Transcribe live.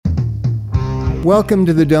Welcome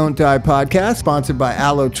to the Don't Die podcast, sponsored by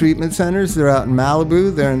Aloe Treatment Centers. They're out in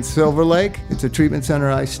Malibu. They're in Silver Lake. It's a treatment center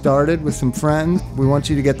I started with some friends. We want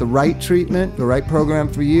you to get the right treatment, the right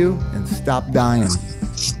program for you, and stop dying.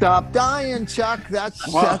 Stop dying, Chuck. That's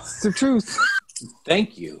the truth.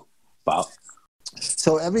 Thank you, Bob.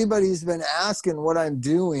 So everybody's been asking what I'm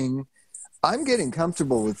doing. I'm getting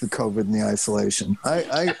comfortable with the COVID and the isolation.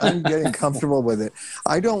 I'm getting comfortable with it.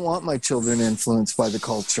 I don't want my children influenced by the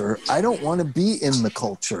culture. I don't want to be in the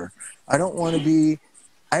culture. So the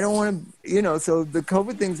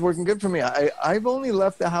COVID thing's working good for me. I've only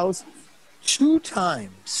left the house 2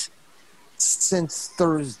 times since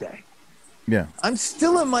Thursday. Yeah. I'm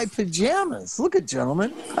still in my pajamas. Look at,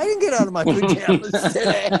 gentlemen. I didn't get out of my pajamas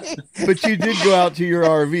today. But you did go out to your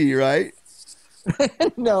RV, right?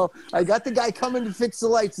 No, I got the guy coming to fix the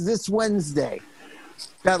lights this Wednesday.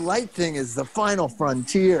 That light thing is the final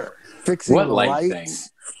frontier. Fixing what the light lights. thing?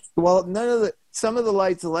 Well, some of the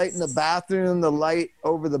lights, the light in the bathroom, the light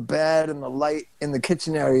over the bed, and the light in the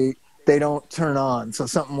kitchen area, they don't turn on. So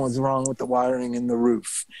something was wrong with the wiring in the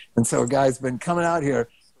roof. And so a guy's been coming out here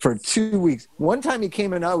for 2 weeks. One time he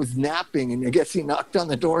came in, I was napping, and I guess he knocked on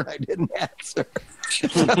the door and I didn't answer.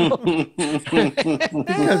 Because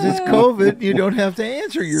it's COVID, you don't have to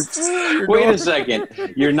answer your Wait door. a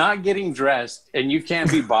second. You're not getting dressed, and you can't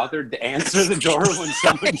be bothered to answer the door when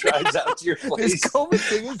someone drives out to your place. This COVID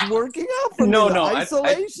thing is working out for me.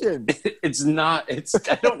 Isolation. It's not. I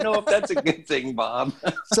don't know if that's a good thing, Bob.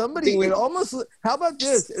 How about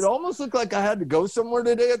this? It almost looked like I had to go somewhere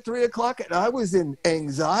today at 3:00, and I was in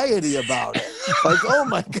anxiety about it. Like, oh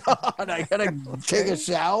my God, I gotta take a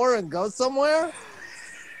shower and go somewhere.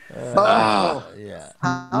 Yeah.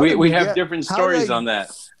 We have different stories on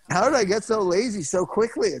that. How did I get so lazy so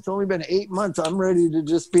quickly? It's only been 8 months. I'm ready to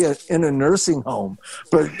just be in a nursing home,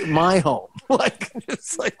 but my home,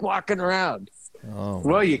 it's like walking around. Oh,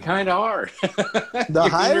 well, you kind of are. The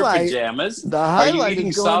highlight, in your pajamas. The highlight are you eating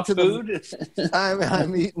is going soft food? I'm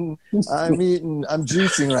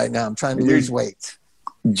juicing right now. I'm trying to lose weight.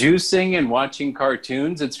 Juicing and watching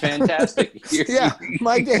cartoons. It's fantastic. Yeah,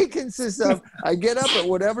 my day consists of, I get up at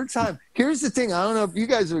whatever time. Here's the thing. I don't know if you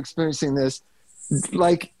guys are experiencing this.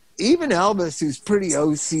 Like, even Elvis, who's pretty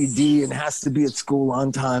OCD and has to be at school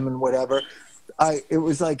on time and whatever, it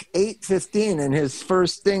was like 8:15 and his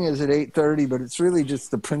first thing is at 8:30, but it's really just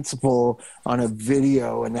the principal on a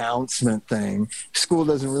video announcement thing. School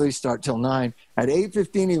doesn't really start till 9. At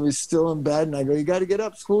 8:15, he was still in bed, and I go, you got to get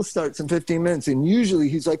up. School starts in 15 minutes. And usually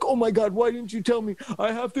he's like, oh my God, why didn't you tell me?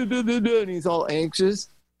 I have to do. And he's all anxious.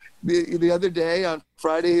 The other day on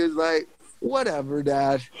Friday, he was like, whatever,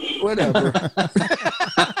 Dad, whatever.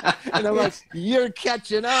 And I'm like, you're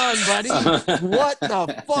catching on, buddy. What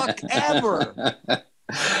the fuck ever?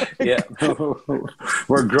 Yeah,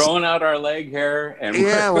 we're growing out our leg hair, and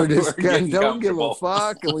we're just don't give a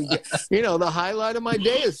fuck. And the highlight of my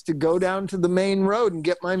day is to go down to the main road and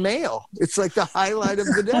get my mail. It's like the highlight of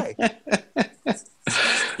the day.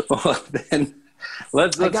 Well, then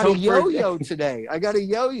let's I got a yo-yo today.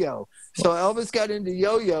 So Elvis got into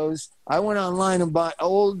yo-yos. I went online and bought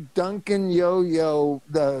old Duncan yo-yo,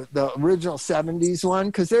 the original 70s one,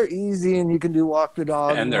 because they're easy and you can do walk the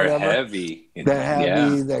dog. And they're heavy. They're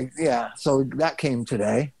heavy. So that came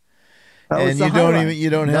today. And you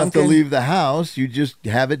don't have to leave the house. You just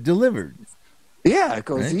have it delivered. Yeah, it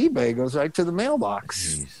goes eBay. It goes right to the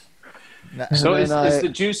mailbox. So is the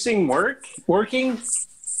juicing working?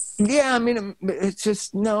 Yeah, I mean, it's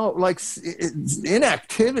just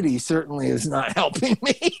inactivity certainly is not helping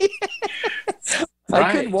me. Right.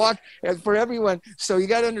 I could walk for everyone. So you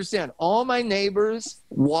got to understand, all my neighbors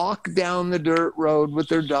walk down the dirt road with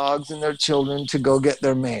their dogs and their children to go get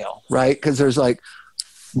their mail, right? Because there's like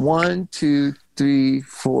 1, 2, 3,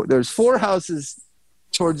 4. There's 4 houses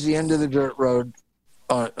towards the end of the dirt road,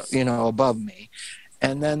 above me.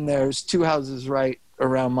 And then there's 2 houses right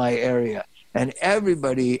around my area. And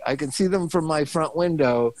everybody, I can see them from my front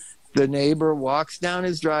window. The neighbor walks down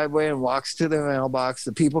his driveway and walks to the mailbox.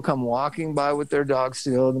 The people come walking by with their dogs to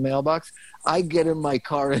go to the mailbox. I get in my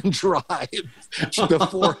car and drive the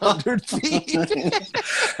 400 feet.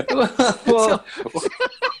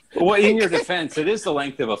 Well, in your defense, it is the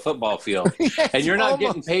length of a football field, and you're not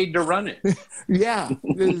getting paid to run it. Yeah,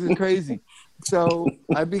 this is crazy. So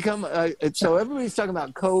I become so everybody's talking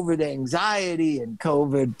about COVID anxiety and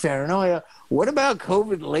COVID paranoia. What about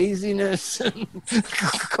COVID laziness and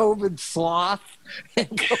COVID sloth and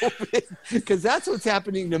COVID? Because that's what's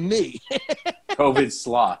happening to me. COVID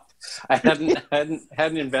sloth. I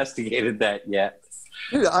hadn't investigated that yet.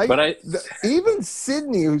 Dude, But even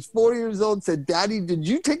Sydney, who's 4 years old, said, "Daddy, did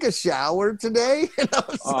you take a shower today?" And I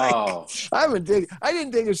was like, I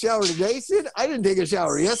didn't take a shower today, Sid. I didn't take a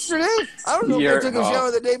shower yesterday. I don't know if I took a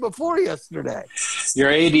shower the day before yesterday. Your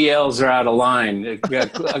ADLs are out of line.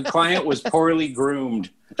 A client was poorly groomed.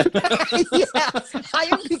 Yeah, I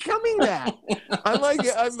am becoming that. I'm like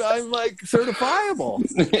certifiable.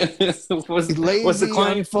 Lazy, was the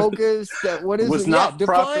client unfocused? What is was it? not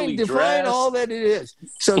properly define dressed? all that it is.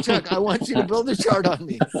 So, Chuck, I want you to build a chart on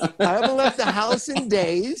me. I haven't left the house in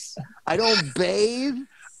days. I don't bathe.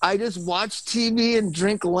 I just watch TV and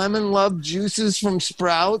drink lemon love juices from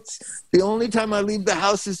Sprouts. The only time I leave the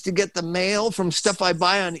house is to get the mail from stuff I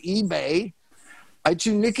buy on eBay. I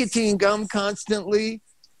chew nicotine gum constantly.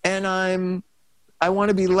 And I want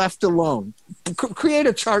to be left alone. Create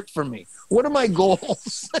a chart for me. What are my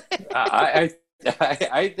goals? I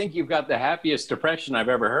think you've got the happiest depression I've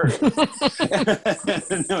ever heard.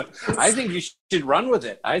 No, I think you should run with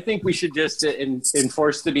it. I think we should just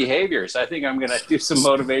enforce the behaviors. I think I'm going to do some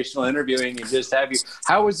motivational interviewing and just have you.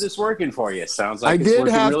 How is this working for you? Sounds like it's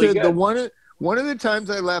working really good. One of the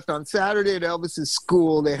times I left on Saturday at Elvis's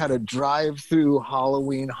school, they had a drive-through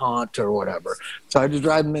Halloween haunt or whatever. So I had to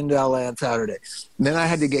drive him into LA on Saturday. And then I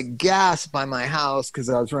had to get gas by my house because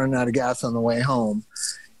I was running out of gas on the way home.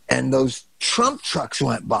 And those Trump trucks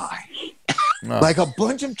went by. Like a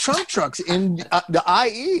bunch of Trump trucks in the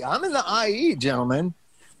IE. I'm in the IE, gentlemen.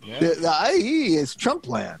 Yeah. The IE is Trump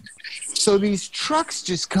land. So these trucks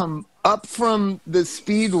just come up from the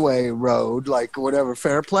Speedway Road, like whatever,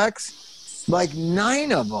 Fairplex. Like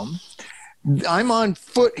 9 of them. I'm on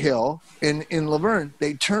Foothill in Laverne.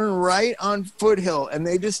 They turn right on Foothill and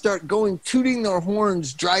they just start going, tooting their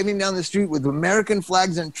horns, driving down the street with American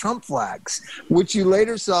flags and Trump flags, which you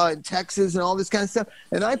later saw in Texas and all this kind of stuff.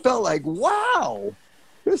 And I felt like, wow,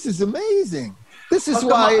 this is amazing. This is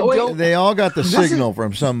why they all got the signal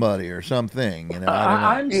from somebody or something. You know,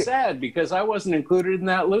 I'm sad because I wasn't included in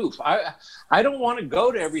that loop. I don't want to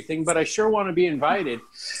go to everything, but I sure want to be invited.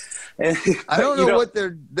 I don't know what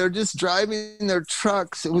they're just driving their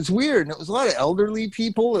trucks. It was weird. And it was a lot of elderly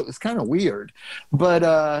people. It was kind of weird. But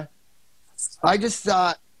I just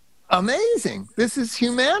thought, amazing. This is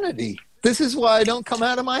humanity. This is why I don't come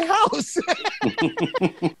out of my house.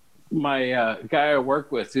 My guy I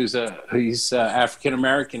work with, he's African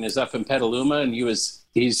American, is up in Petaluma, and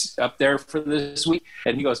he's up there for this week.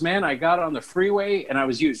 And he goes, "Man, I got on the freeway and I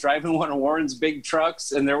was driving one of Warren's big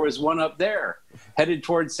trucks, and there was one up there headed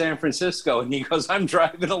towards San Francisco." And he goes, "I'm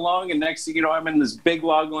driving along, and next thing you know, I'm in this big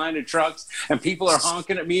long line of trucks, and people are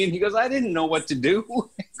honking at me." And he goes, "I didn't know what to do."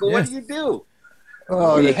 I go, "What do you do?"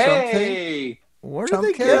 Oh, hey, where do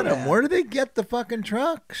they get them? Where do they get the fucking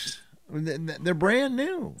trucks? They're brand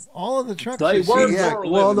new. All of the trucks.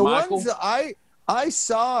 Well, the ones that I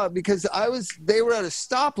saw, because they were at a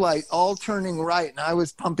stoplight all turning right, and I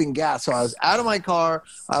was pumping gas. So I was out of my car.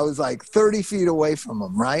 I was like 30 feet away from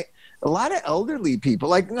them, right? A lot of elderly people,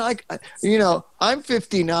 like I'm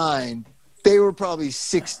 59. They were probably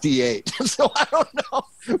 68. So I don't know.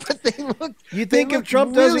 But they looked. You think if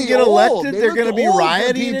Trump doesn't get elected, they're going to be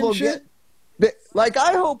rioting and shit? Like,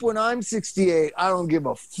 I hope when I'm 68, I don't give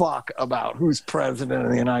a fuck about who's president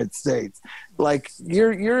of the United States. Like,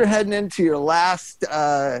 you're heading into your last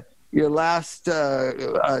 10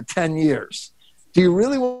 years. Do you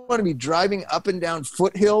really want to be driving up and down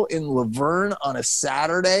Foothill in Laverne on a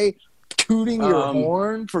Saturday, tooting your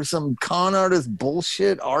horn for some con artist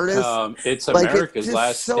bullshit artist? It's America's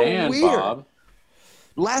last stand, weird. Bob.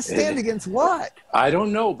 Last stand against what? I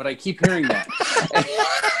don't know, but I keep hearing that.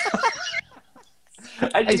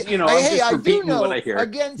 I do know what I hear.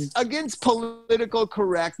 Against political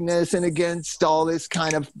correctness and against all this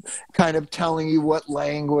kind of telling you what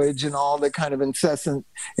language and all the kind of insistent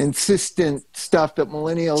stuff that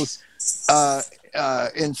millennials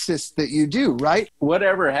insist that you do, right?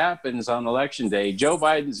 Whatever happens on election day, Joe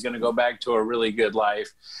Biden's going to go back to a really good life.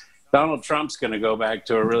 Donald Trump's going to go back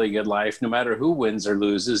to a really good life, no matter who wins or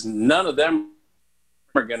loses. None of them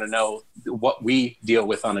are going to know what we deal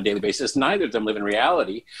with on a daily basis. Neither of them live in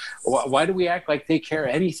reality. Why do we act like they care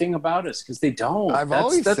anything about us? Because they don't. I've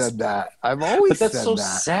always said that. But that's so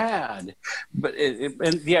sad. But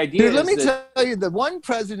and the idea is, let me tell you, the one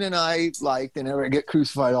president I liked and never get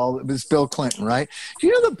crucified was Bill Clinton, right? Do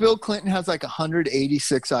you know that Bill Clinton has like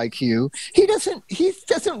 186 IQ? He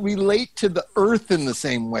doesn't relate to the earth in the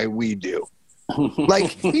same way we do.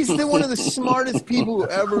 Like, he's one of the smartest people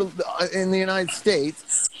ever in the United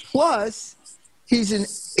States. Plus, he's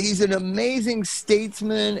an amazing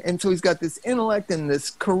statesman, and so he's got this intellect and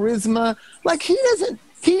this charisma. Like, he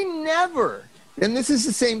never, and this is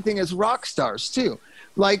the same thing as rock stars too.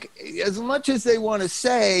 like, as much as they want to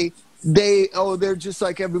say they're just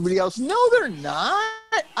like everybody else. No, they're not.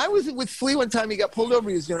 I was with Flea one time. He got pulled over.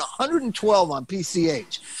 He was doing 112 on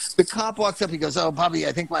PCH. The cop walks up. He goes, "Oh, Bobby,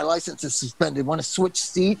 I think my license is suspended. Want to switch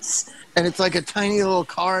seats?" And it's like a tiny little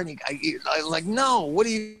car. And I'm like, "No, what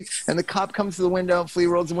do you?" And the cop comes to the window. Flea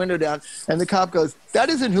rolls the window down. And the cop goes, "That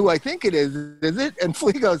isn't who I think it is it?" And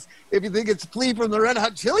Flea goes, "If you think it's Flea from the Red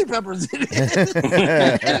Hot Chili Peppers, it is."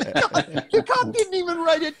 The cop didn't even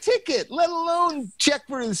write a ticket, let alone check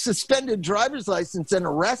for his suspended driver's license and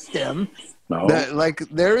arrest him. No.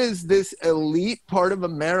 There is this elite part of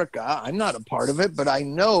America. I'm not a part of it, but I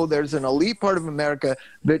know there's an elite part of America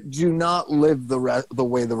that do not live the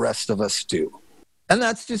way the rest of us do. And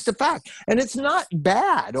that's just a fact. And it's not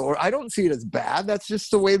bad, or I don't see it as bad. That's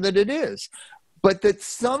just the way that it is. But that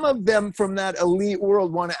some of them from that elite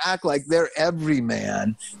world want to act like they're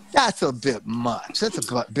everyman, that's a bit much. That's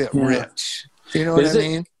a bit rich. You know what I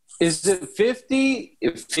mean? Is it 50?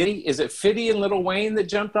 Is it 50 and Lil Wayne that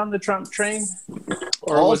jumped on the Trump train?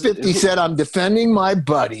 Or all 50 said, "I'm defending my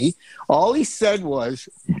buddy." All he said was,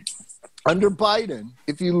 under Biden,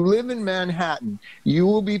 if you live in Manhattan, you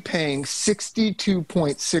will be paying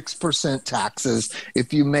 62.6% taxes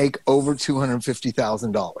if you make over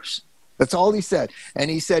 $250,000. That's all he said.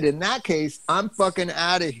 And he said, in that case, I'm fucking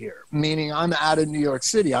out of here, meaning I'm out of New York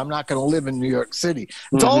City. I'm not going to live in New York City.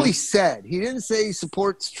 That's all he said. He didn't say he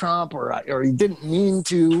supports Trump or he didn't mean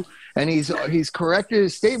to. And he's corrected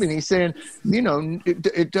his statement. He's saying, you know,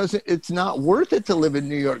 it's not worth it to live in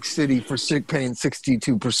New York City for paying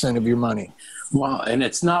 62% of your money. Well, and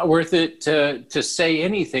it's not worth it to say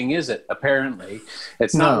anything, is it? Apparently,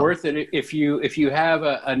 it's not worth it if you have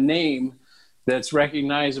a name that's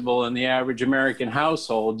recognizable in the average American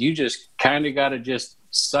household. You just kind of got to just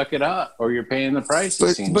suck it up, or you're paying the price.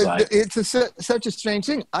 But it's such a strange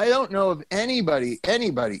thing. I don't know of anybody,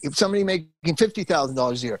 if somebody making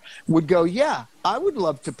 $50,000 a year would go, "Yeah, I would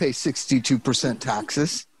love to pay 62%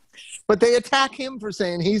 taxes," but they attack him for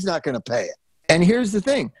saying he's not going to pay it. And here's the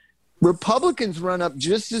thing. Republicans run up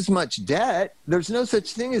just as much debt. There's no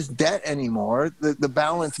such thing as debt anymore. The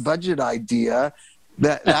balanced budget idea,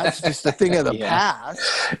 that's just a thing of the past.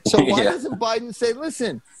 So why doesn't Biden say,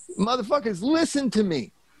 "Listen, motherfuckers, listen to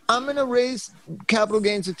me. I'm going to raise capital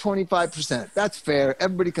gains to 25%. That's fair.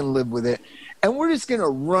 Everybody can live with it. And we're just going to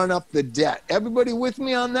run up the debt. Everybody with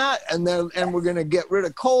me on that? And we're going to get rid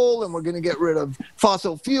of coal, and we're going to get rid of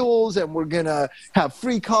fossil fuels, and we're going to have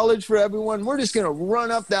free college for everyone. We're just going to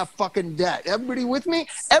run up that fucking debt. Everybody with me?"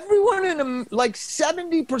 Everyone in like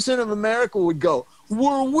 70% of America would go,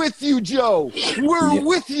 "We're with you, Joe. We're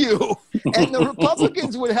with you." And the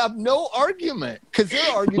Republicans would have no argument, because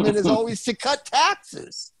their argument is always to cut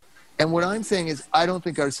taxes. And what I'm saying is, I don't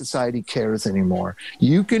think our society cares anymore.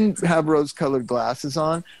 You can have rose-colored glasses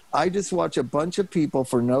on. I just watch a bunch of people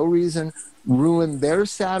for no reason ruin their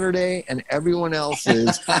Saturday and everyone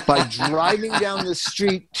else's by driving down the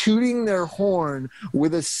street, tooting their horn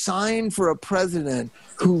with a sign for a president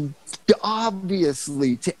who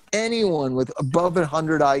obviously, to anyone with above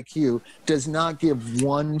 100 IQ, does not give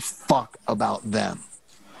one fuck about them.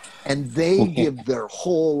 And they give their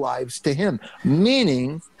whole lives to him,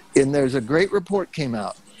 meaning... And there's a great report came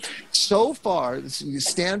out. So far,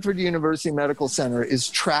 Stanford University Medical Center is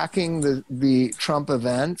tracking the Trump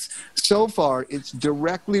events. So far, it's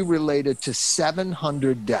directly related to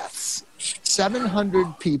 700 deaths.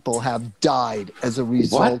 700 people have died as a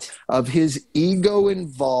result of his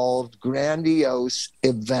ego-involved, grandiose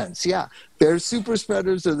events. Yeah, they're super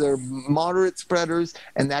spreaders or they're moderate spreaders,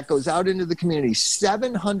 and that goes out into the community.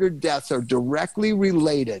 700 deaths are directly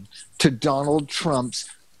related to Donald Trump's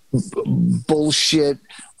bullshit,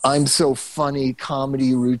 I'm so funny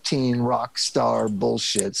comedy routine rock star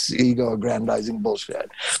bullshit, ego aggrandizing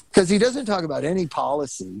bullshit, because he doesn't talk about any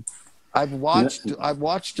policy. I've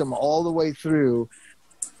watched him all the way through,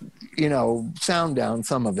 you know, sound down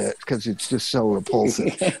some of it because it's just so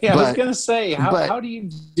repulsive. I was gonna say, how do you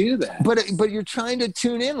do that? But you're trying to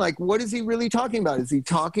tune in, like, what is he really talking about? Is he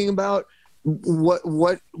talking about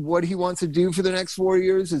what he wants to do for the next 4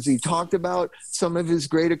 years? Has he talked about some of his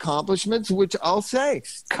great accomplishments? Which I'll say,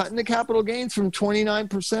 cutting the capital gains from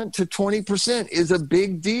 29% to 20% is a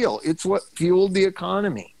big deal. It's what fueled the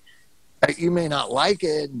economy. You may not like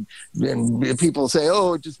it, and people say,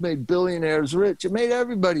 "Oh, it just made billionaires rich." It made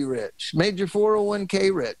everybody rich. Made your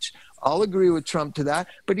 401k rich. I'll agree with Trump to that,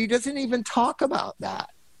 but he doesn't even talk about that.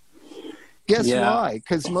 Guess why?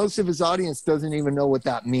 Because most of his audience doesn't even know what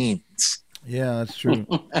that means. Yeah, that's true.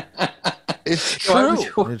 It's true.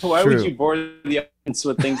 Why would you bore the audience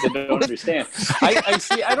with things they don't understand? I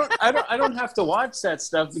see. I don't have to watch that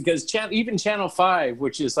stuff because even Channel 5,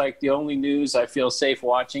 which is like the only news I feel safe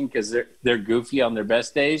watching because they're goofy on their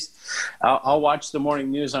best days. I'll watch the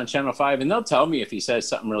morning news on Channel 5, and they'll tell me if he says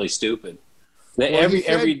something really stupid.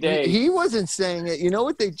 Every day. He wasn't saying it. You know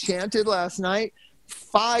what they chanted last night?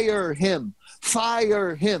 Fire him.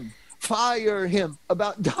 Fire him. Fire him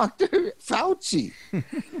about Dr. Fauci,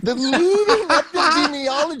 the leading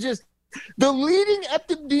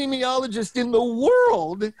epidemiologist in the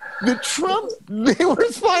world. They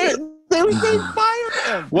were saying fire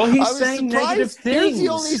him. Well, he's saying negative things. Here's the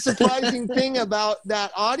only surprising thing about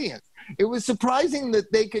that audience. It was surprising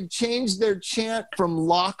that they could change their chant from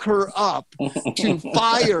 "lock her up" to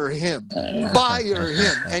 "fire him,"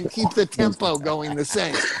 and keep the tempo going the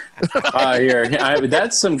same.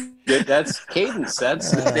 That's some good. That's cadence. They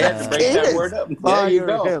have to break that word up. There you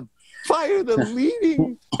go. Him. Fire the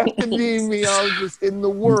leading epidemiologist in the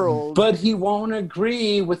world. But he won't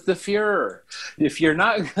agree with the Fuhrer. If you're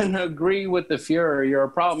not going to agree with the Fuhrer, you're a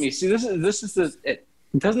problem. You see, this is the.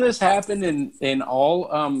 Doesn't this happen in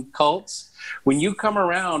all cults? When you come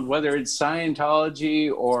around, whether it's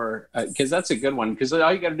Scientology or because that's a good one, because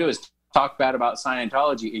all you got to do is talk bad about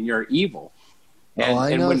Scientology and you're evil. And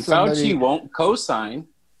when Fauci won't co-sign,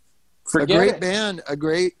 forget it.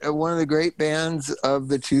 One of the great bands of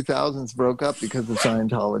the 2000s broke up because of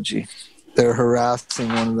Scientology. They're harassing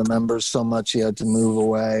one of the members so much he had to move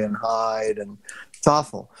away and hide, and it's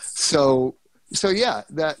awful. So yeah,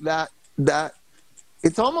 that.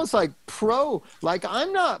 It's almost like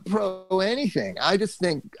I'm not pro anything. I just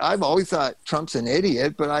think I've always thought Trump's an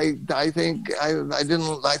idiot, but I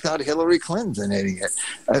thought Hillary Clinton's an idiot.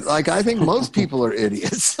 I think most people are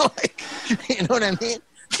idiots. You know what I mean?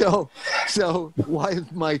 So why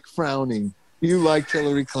is Mike frowning? You like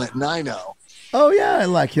Hillary Clinton, I know. Oh yeah, I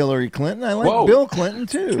like Hillary Clinton. I like Bill Clinton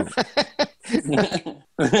too.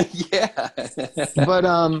 Yeah. But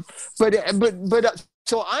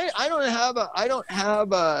so I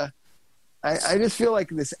just feel like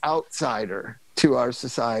this outsider to our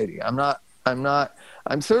society. I'm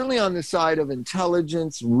certainly on the side of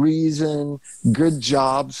intelligence, reason, good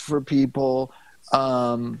jobs for people.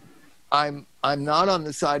 I'm not on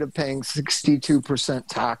the side of paying 62%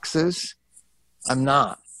 taxes. I'm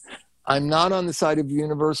not on the side of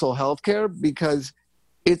universal health care because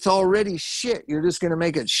it's already shit. You're just going to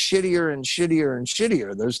make it shittier and shittier and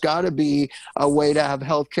shittier. There's got to be a way to have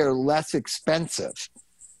healthcare less expensive.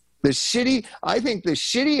 I think the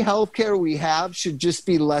shitty healthcare we have should just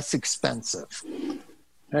be less expensive.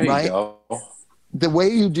 There you go. The way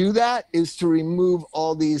you do that is to remove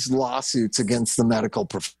all these lawsuits against the medical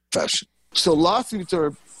profession. So lawsuits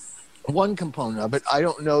are one component of it. I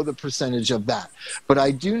don't know the percentage of that, but I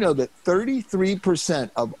do know that 33%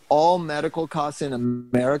 of all medical costs in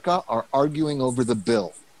America are arguing over the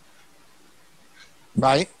bill.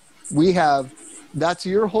 Right? That's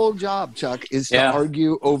your whole job, Chuck, is to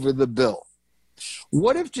argue over the bill.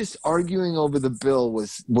 What if just arguing over the bill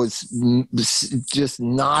was just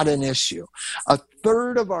not an issue? A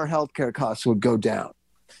third of our healthcare costs would go down.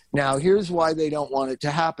 Now, here's why they don't want it to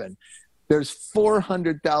happen. There's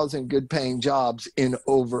 400,000 good-paying jobs in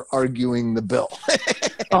over-arguing the bill.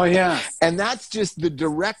 Oh, yeah. And that's just the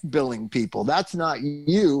direct billing people. That's not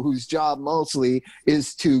you, whose job mostly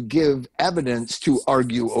is to give evidence to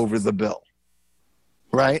argue over the bill.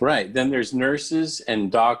 Right? Right. Then there's nurses and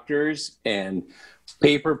doctors and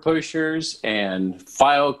paper pushers and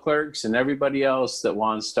file clerks and everybody else that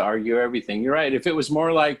wants to argue everything. You're right. If it was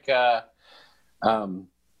more like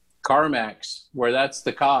CarMax, where that's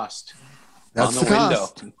the cost. That's on the window.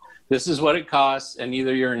 Cost. This is what it costs, and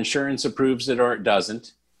either your insurance approves it or it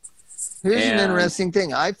doesn't. Here's an interesting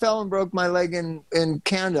thing. I fell and broke my leg in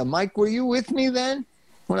Canada. Mike, were you with me then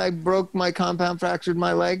when I broke my fractured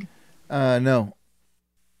my leg? No,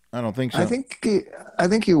 I don't think so. I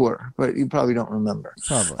think you were, but you probably don't remember.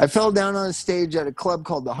 Probably. I fell down on a stage at a club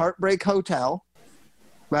called the Heartbreak Hotel.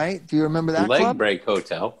 Right? Do you remember that club? Leg Break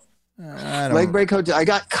Hotel. Leg break hotel. I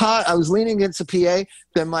got caught. I was leaning against a PA.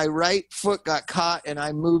 Then my right foot got caught, and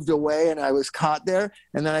I moved away, and I was caught there.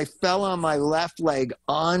 And then I fell on my left leg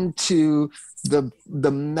onto the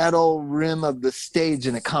metal rim of the stage,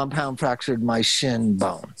 and it compound fractured my shin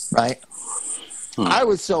bone. Right. I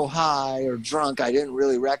was so high or drunk, I didn't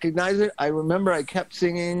really recognize it. I remember I kept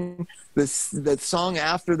singing that song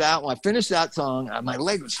after that. When I finished that song, my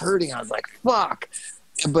leg was hurting. I was like, "Fuck."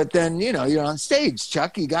 but then, you know, you're on stage,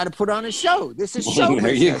 Chuck. You got to put on a show. This is show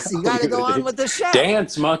There you business. go. You got to go on with the show.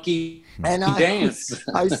 Dance, monkey. And Dance.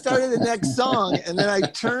 I started the next song, and then I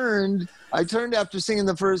turned after singing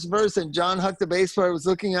the first verse, and John Huck, the bass player, was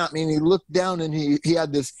looking at me, and he looked down, and he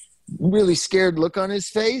had this really scared look on his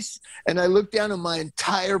face. And I looked down, and my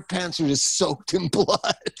entire pants were just soaked in blood.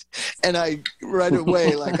 And I right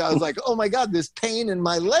away, like, I was like, oh my God, this pain in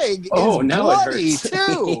my leg is bloody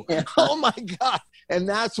too. Yeah. Oh my God. And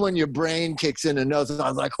that's when your brain kicks in and knows. And I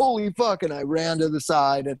was like, holy fuck. And I ran to the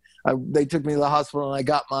side, and they took me to the hospital, and I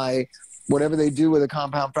got my, whatever they do with a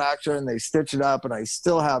compound fracture, and they stitch it up, and I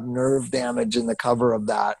still have nerve damage in the cover of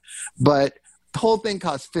that. But the whole thing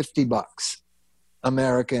cost $50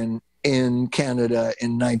 American in Canada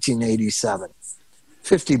in 1987.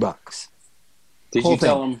 $50. Did you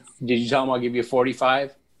tell him I'll give you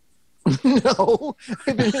 45? No,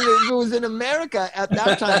 if it was in America at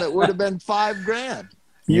that time, it would have been $5,000.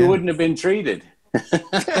 You wouldn't have been treated.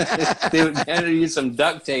 They would handed you some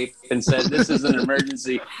duct tape and said, "This is an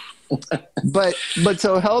emergency." but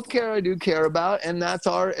so healthcare I do care about, and that's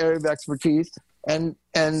our area of expertise. And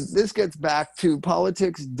this gets back to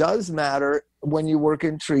politics does matter when you work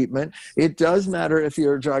in treatment. It does matter if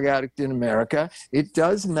you're a drug addict in America. It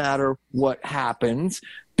does matter what happens,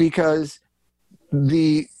 because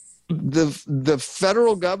the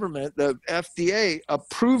federal government, the FDA,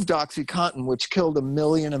 approved OxyContin, which killed 1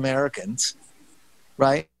 million Americans,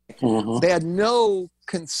 right? Mm-hmm. They had no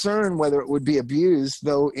concern whether it would be abused,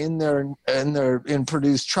 though in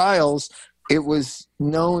Purdue's trials, it was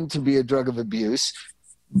known to be a drug of abuse.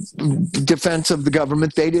 Defense of the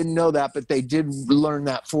government, they didn't know that, but they did learn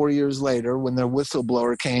that 4 years later when their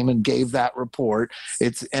whistleblower came and gave that report.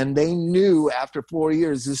 And they knew after 4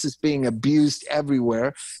 years this is being abused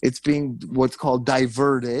everywhere. It's being what's called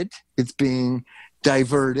diverted. It's being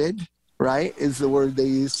diverted, right, is the word they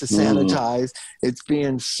use to sanitize. It's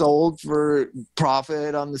being sold for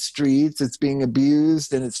profit on the streets. It's being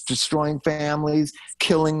abused, and it's destroying families,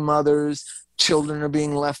 killing mothers. Children are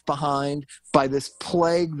being left behind by this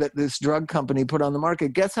plague that this drug company put on the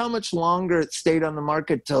market. Guess how much longer it stayed on the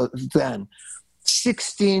market till then?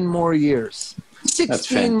 16 more years.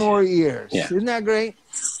 16 more years. Yeah. Isn't that great?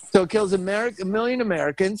 So it kills 1 million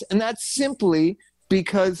Americans, and that's simply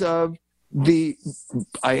because of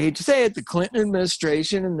I hate to say it, the Clinton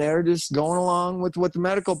administration, and they're just going along with what the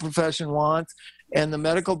medical profession wants. And the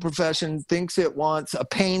medical profession thinks it wants a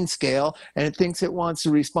pain scale, and it thinks it wants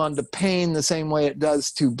to respond to pain the same way it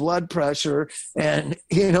does to blood pressure and,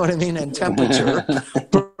 you know what I mean, and temperature,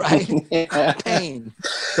 right? Pain,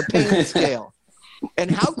 the pain scale.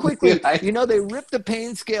 And how quickly, they rip the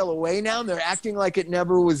pain scale away now, and they're acting like it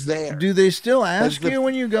never was there. Do they still ask you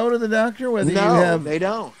when you go to the doctor whether you have... they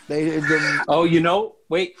don't.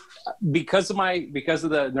 Wait, because of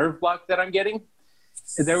the nerve block that I'm getting,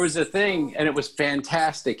 there was a thing, and it was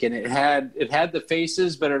fantastic, and it had the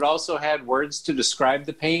faces, but it also had words to describe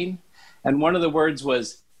the pain, and one of the words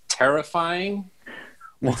was terrifying.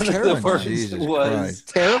 One of the words was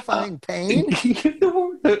terrifying pain.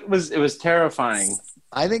 It was terrifying.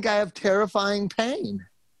 I think I have terrifying pain.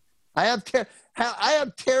 I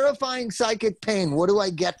have terrifying psychic pain. What do I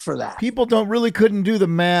get for that? People couldn't do the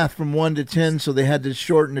math from 1 to 10, so they had to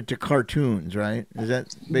shorten it to cartoons, right? Is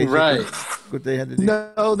that basically what they had to do?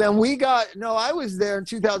 No, I was there in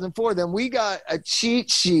 2004. Then we got a cheat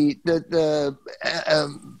sheet that the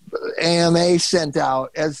AMA sent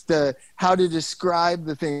out as to how to describe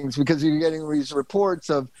the things, because you're getting these reports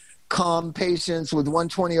of calm patients with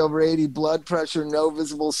 120/80 blood pressure, no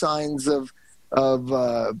visible signs of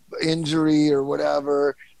injury or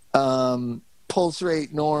whatever, pulse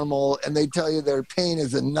rate normal, and they tell you their pain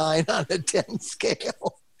is a 9 out of 10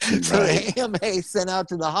 scale. So the AMA sent out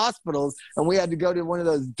to the hospitals, and we had to go to one of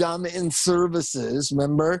those dumb in-services,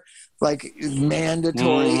 remember? Like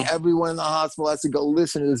mandatory, everyone in the hospital has to go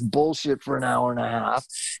listen to this bullshit for an hour and a half.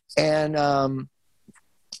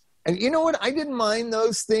 And you know what? I didn't mind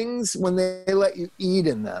those things when they let you eat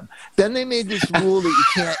in them. Then they made this rule that you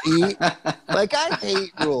can't eat. Like, I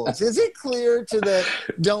hate rules. Is it clear to the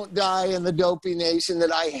Don't Die in the Dopey Nation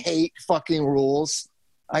that I hate fucking rules?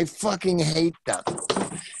 I fucking hate them.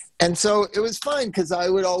 And so it was fine, because I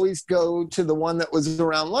would always go to the one that was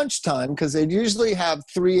around lunchtime, because they'd usually have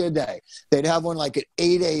 3 a day. They'd have one like at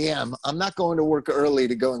 8 a.m. I'm not going to work early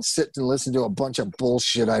to go and sit and listen to a bunch of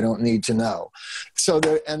bullshit I don't need to know. So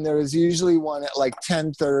there was usually one at like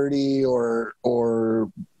 10:30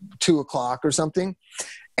 or 2 o'clock or something.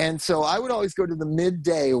 And so I would always go to the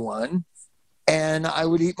midday one, and I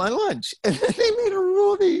would eat my lunch. And then they made a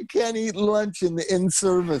rule that you can't eat lunch in the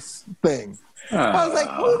in-service thing. I was like,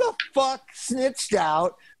 who the fuck snitched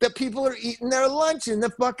out that people are eating their lunch in the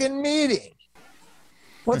fucking meeting?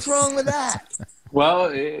 What's wrong with that?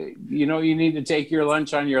 Well, you know, you need to take your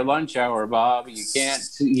lunch on your lunch hour, Bob. You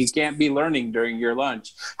can't be learning during your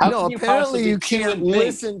lunch. Apparently you can't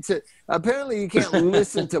listen to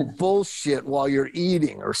bullshit while you're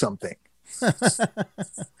eating or something.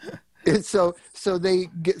 So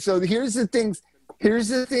here's the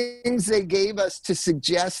things they gave us to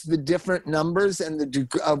suggest the different numbers and the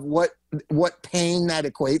of what pain that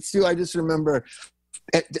equates to. I just remember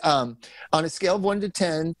on a scale of 1 to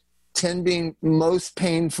 10, 10 being most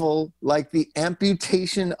painful, like the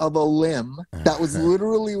amputation of a limb. That was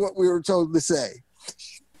literally what we were told to say.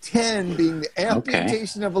 10 being the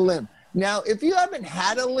amputation of a limb. Now, if you haven't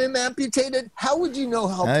had a limb amputated, how would you know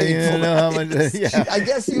how painful it is? Yeah. I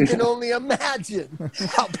guess you can only imagine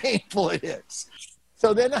how painful it is.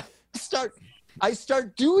 So then I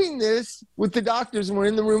start doing this with the doctors, and we're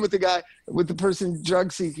in the room with the person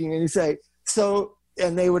drug seeking, and you say,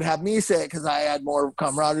 and they would have me say it because I had more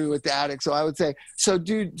camaraderie with the addict. So I would say, so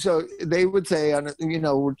they would say, we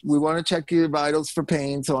want to check your vitals for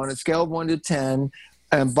pain. So on a scale of 1 to 10,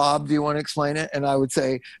 and Bob, do you want to explain it? And I would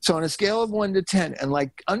say, so on a scale of 1 to 10, and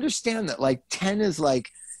like, understand that like 10 is like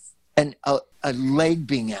a leg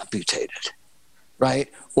being amputated, right?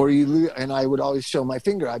 And I would always show my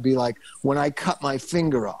finger. I'd be like, when I cut my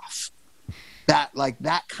finger off,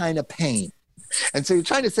 that kind of pain. And so you're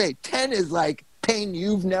trying to say 10 is like pain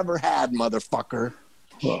you've never had, motherfucker.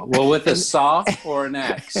 Well, with a saw or an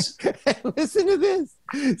axe? Listen to this.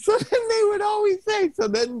 So then they would always say, so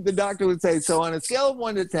then the doctor would say, so on a scale of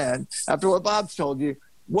 1 to 10, after what Bob's told you,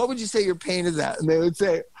 what would you say your pain is at? And they would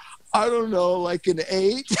say, I don't know, like an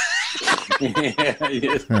 8. Like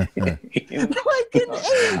an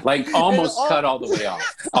 8. Like almost cut all the way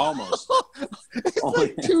off. Almost. It's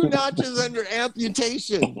like 2 notches under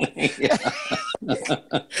amputation. And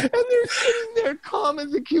they're sitting there calm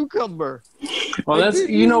as a cucumber. Well, that's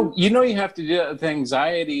you have to deal with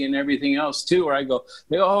anxiety and everything else too. Where they go,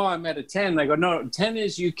 oh, I'm at a 10. I go, no, 10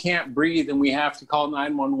 is you can't breathe, and we have to call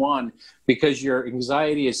 911 because your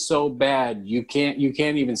anxiety is so bad you can't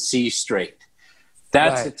even see straight.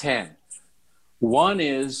 That's a 10. 1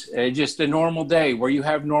 is just a normal day where you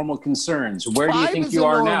have normal concerns. Where do you think you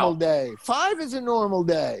are now? 5 is a normal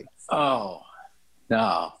day. Oh,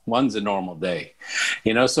 no. 1's a normal day.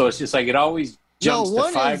 So it's just like it always jumps to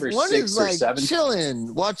 5 or 6 or 7.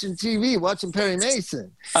 Chilling, watching TV, watching Perry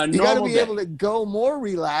Mason. You got to be able to go more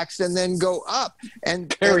relaxed and then go up.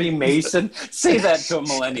 And Perry Mason? Say that to a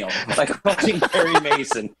millennial. Like watching Perry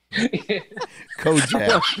Mason.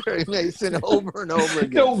 Kojak. Perry Mason over and over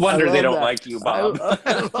again. No wonder they don't like you, Bob.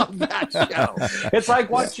 I love that show. It's like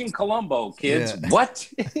watching Columbo, kids. Yeah. What?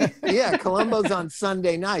 Yeah, Columbo's on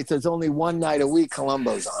Sunday nights. There's only one night a week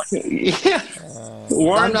Columbo's on. Yeah.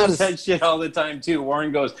 Warren does that shit all the time, too.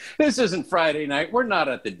 Warren goes, this isn't Friday night. We're not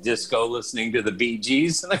at the disco listening to the Bee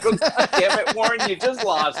Gees. And I go, God damn it, Warren, you just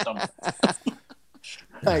lost them.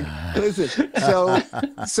 Like, listen,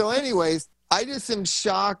 so anyways, I just am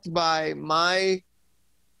shocked by my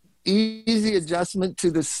easy adjustment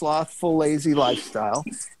to the slothful, lazy lifestyle.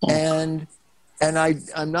 And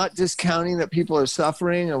I'm not discounting that people are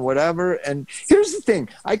suffering or whatever. And here's the thing.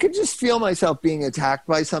 I could just feel myself being attacked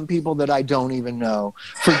by some people that I don't even know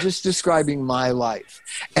for just describing my life.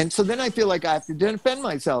 And so then I feel like I have to defend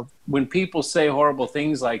myself. When people say horrible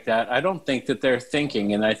things like that, I don't think that they're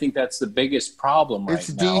thinking. And I think that's the biggest problem right now. It's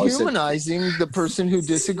dehumanizing the person who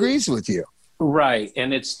disagrees with you. Right,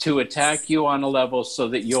 and it's to attack you on a level so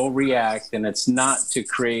that you'll react, and it's not to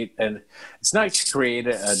create a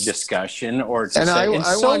discussion or to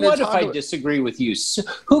so what if I disagree with you? So,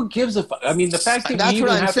 who gives a fuck? I mean, the fact that that's you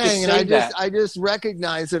what even I'm have saying, to say and that. I just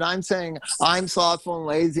recognize that I'm saying I'm slothful and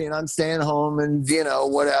lazy, and I'm staying home, and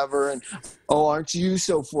whatever, and oh, aren't you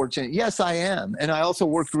so fortunate? Yes, I am, and I also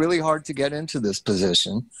worked really hard to get into this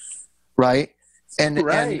position, right? And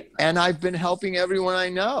I've been helping everyone I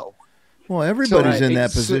know. Well, everybody's in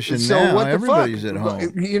that position now. Everybody's at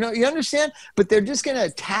home. You understand? But they're just going to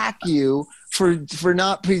attack you for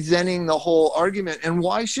not presenting the whole argument. And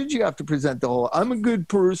why should you have to present the whole? I'm a good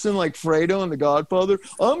person like Fredo and The Godfather.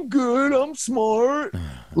 I'm good. I'm smart.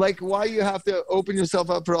 Like, why you have to open yourself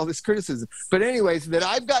up for all this criticism? But anyways, that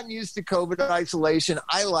I've gotten used to COVID isolation.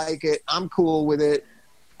 I like it. I'm cool with it.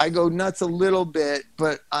 I go nuts a little bit,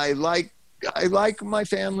 but I like my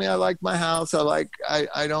family. I like my house. I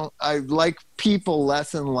like people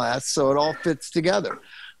less and less. So it all fits together.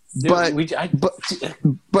 But We- I- but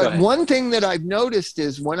Go but ahead. one thing that I've noticed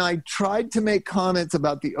is when I tried to make comments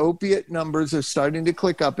about the opiate numbers are starting to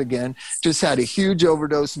click up again. Just had a huge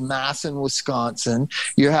overdose mass in Wisconsin.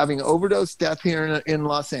 You're having overdose death here in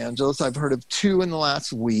Los Angeles. I've heard of 2 in the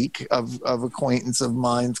last week of acquaintance of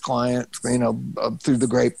mine's clients, through the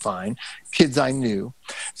grapevine, kids I knew.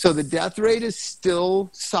 So the death rate is still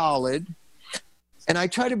solid. And I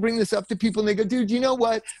try to bring this up to people, and they go, dude, you know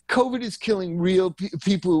what? COVID is killing real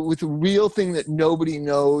people with a real thing that nobody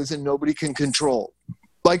knows and nobody can control.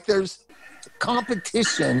 Like there's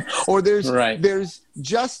competition, or there's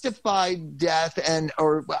justified death,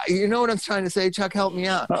 or you know what I'm trying to say, Chuck? Help me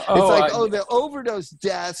out. The overdose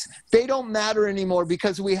deaths, they don't matter anymore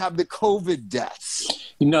because we have the COVID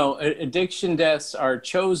deaths. Addiction deaths are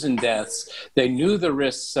chosen deaths. They knew the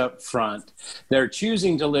risks up front. They're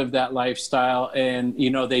choosing to live that lifestyle, and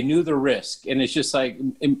they knew the risk. And it's just like,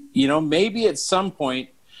 maybe at some point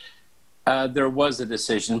there was a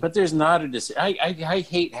decision, but there's not a decision. I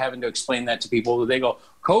hate having to explain that to people. They go,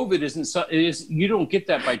 COVID isn't you don't get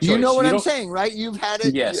that by choice. You know what I'm saying, right? You've had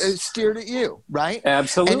it steered at you, right?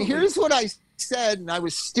 Absolutely. And here's what I said, and I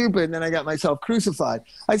was stupid, and then I got myself crucified.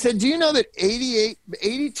 I said, do you know that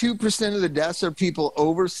 82% of the deaths are people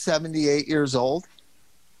over 78 years old?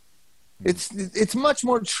 It's much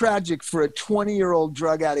more tragic for a 20-year-old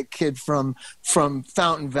drug addict kid from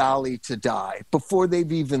Fountain Valley to die before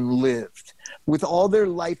they've even lived, with all their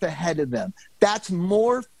life ahead of them. That's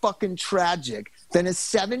more fucking tragic than a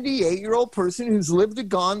 78-year-old person who's lived a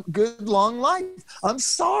good long life. I'm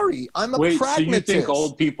sorry. I'm a pragmatist. So you think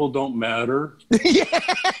old people don't matter? Yeah.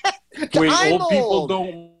 Wait, I'm old people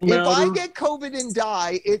don't matter? If I get COVID and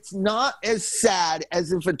die, it's not as sad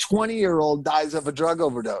as if a 20-year-old dies of a drug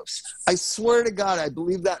overdose. I swear to God, I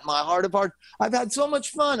believe that in my heart of hearts. I've had so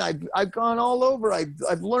much fun. I've gone all over.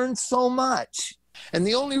 I've learned so much. And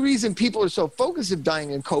the only reason people are so focused on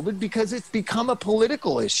dying in COVID because it's become a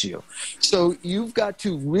political issue. So you've got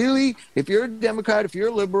to really, if you're a Democrat, if you're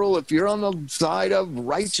a liberal, if you're on the side of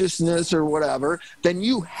righteousness or whatever, then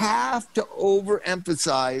you have to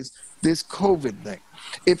overemphasize this COVID thing.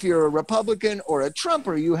 If you're a Republican or a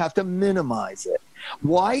Trumper, you have to minimize it.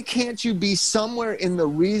 Why can't you be somewhere in the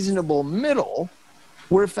reasonable middle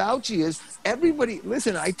where Fauci is? Everybody,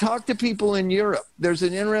 listen, I talked to people in Europe. There's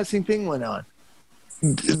an interesting thing went on.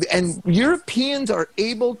 And Europeans are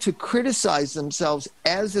able to criticize themselves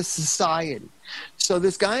as a society. So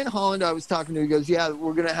this guy in Holland I was talking to, he goes, yeah,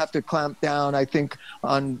 we're going to have to clamp down, I think,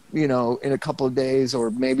 on, in a couple of days or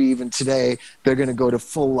maybe even today, they're going to go to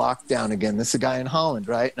full lockdown again. This is a guy in Holland,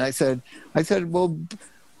 right? And I said, well,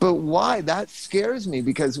 but why? That scares me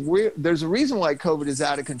because there's a reason why COVID is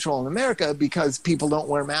out of control in America, because people don't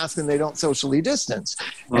wear masks and they don't socially distance.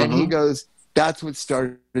 Mm-hmm. And he goes, that's what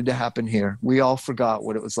started to happen here. We all forgot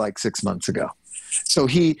what it was like 6 months ago. So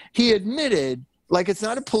he admitted, like, it's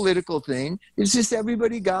not a political thing. It's just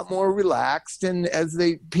everybody got more relaxed. And as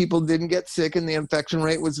people didn't get sick and the infection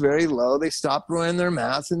rate was very low, they stopped wearing their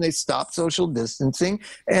masks and they stopped social distancing.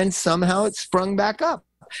 And somehow it sprung back up.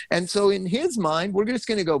 And so in his mind, we're just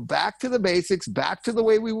going to go back to the basics, back to the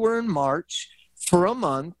way we were in March for a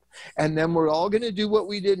month. And then we're all going to do what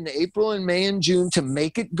we did in April and May and June to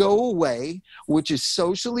make it go away, which is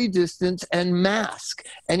socially distance and mask.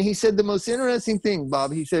 And he said the most interesting thing,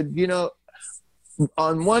 Bob, he said,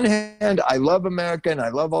 on one hand, I love America and I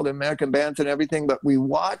love all the American bands and everything, but we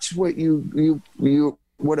watch what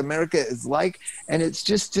what America is like, and it's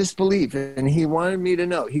just disbelief. And he wanted me to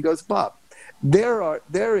know. He goes, Bob,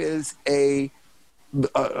 there is a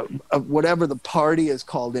whatever the party is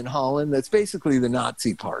called in Holland, that's basically the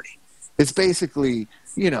Nazi party. It's basically,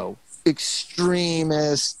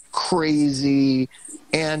 extremist, crazy,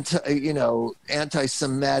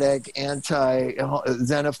 anti-Semitic,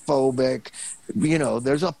 anti-xenophobic.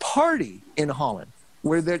 There's a party in Holland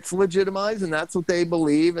where that's legitimized and that's what they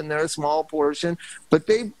believe, and they're a small portion, but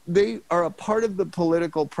they are a part of the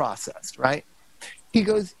political process, right? He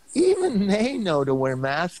goes, even they know to wear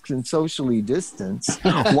masks and socially distance.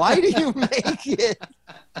 Why do you make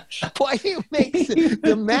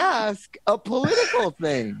the mask a political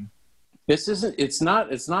thing? It's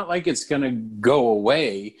not like it's going to go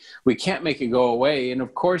away. We can't make it go away. And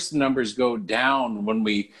of course the numbers go down when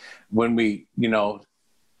we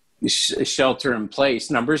shelter in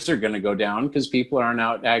place. Numbers are going to go down because people aren't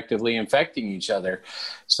out actively infecting each other.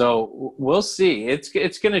 So we'll see. It's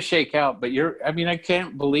going to shake out, but I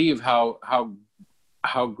can't believe how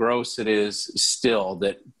gross it is still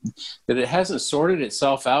that it hasn't sorted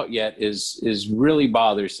itself out yet is really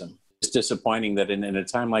bothersome. It's disappointing that in a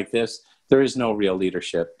time like this, there is no real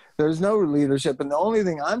leadership. There's no leadership. And the only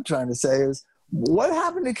thing I'm trying to say is, what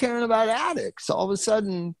happened to caring about addicts? All of a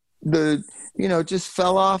sudden, it just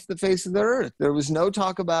fell off the face of the earth. There was no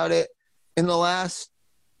talk about it in the last,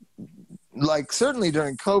 like certainly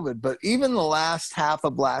during COVID, but even the last half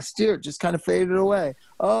of last year, it just kind of faded away.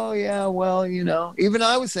 Oh yeah, well, even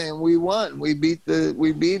I was saying we won, we beat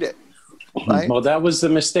it. Right? Well, that was the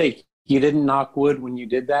mistake. You didn't knock wood when you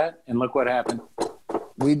did that, and look what happened.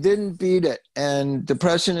 We didn't beat it, and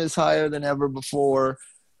depression is higher than ever before.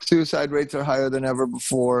 Suicide rates are higher than ever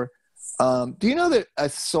before. Do you know that a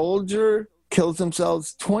soldier kills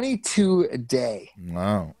themselves 22 a day?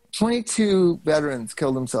 Wow. 22 veterans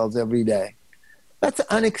kill themselves every day. That's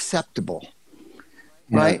unacceptable,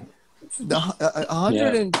 right? The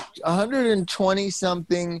 120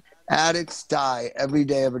 something addicts die every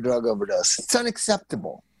day of a drug overdose. It's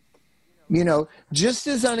unacceptable. Just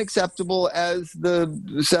as unacceptable as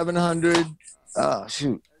the 700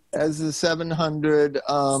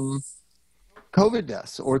 COVID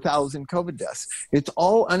deaths or 1,000 COVID deaths. It's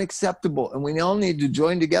all unacceptable, and we all need to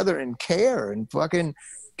join together and care and fucking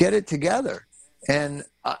get it together. And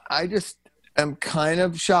I just am kind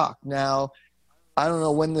of shocked. Now, I don't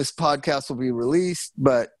know when this podcast will be released,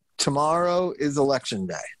 but tomorrow is election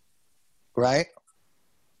day, right?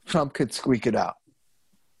 Trump could squeak it out.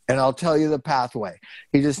 And I'll tell you the pathway.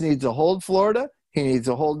 He just needs to hold Florida. He needs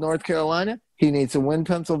to hold North Carolina. He needs to win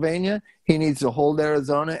Pennsylvania. He needs to hold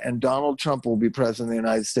Arizona. And Donald Trump will be president of the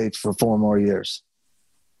United States for 4 more years.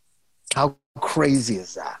 How crazy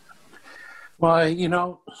is that?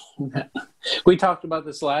 Well, we talked about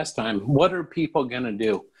this last time. What are people going to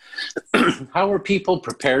do? How are people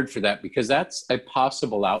prepared for that? Because that's a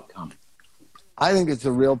possible outcome. I think it's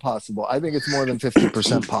a real possible. I think it's more than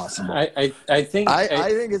 50% possible. I think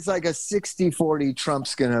it's like a 60-40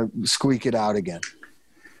 Trump's going to squeak it out again.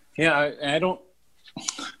 Yeah, I don't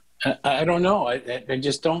know. I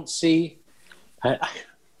just don't see. I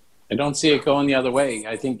don't see it going the other way.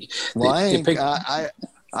 I think. Well,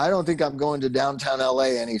 I don't think I'm going to downtown LA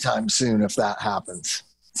anytime soon if that happens.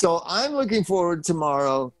 So I'm looking forward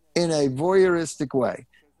tomorrow in a voyeuristic way,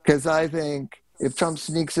 because I think if Trump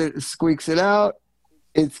squeaks it out,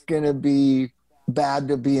 it's going to be bad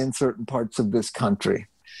to be in certain parts of this country.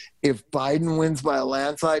 If Biden wins by a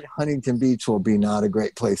landslide, Huntington Beach will be not a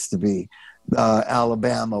great place to be.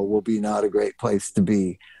 Alabama will be not a great place to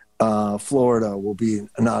be. Florida will be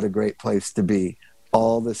not a great place to be.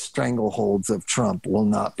 All the strangleholds of Trump will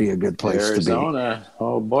not be a good place to be. Arizona,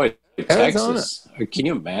 oh boy, Texas. Can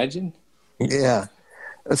you imagine? Yeah.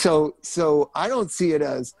 So I don't see it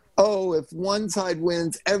as, if one side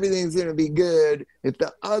wins, everything's going to be good. If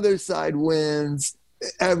the other side wins,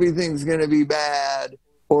 everything's going to be bad,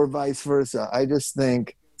 or vice versa. I just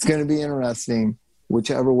think it's going to be interesting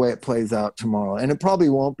whichever way it plays out tomorrow. And it probably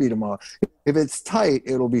won't be tomorrow. If it's tight,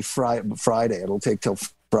 it'll be Friday. It'll take till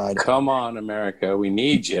Friday. Come on, America. We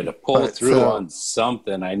need you to pull through on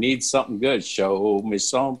something. I need something good. Show me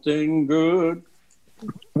something good.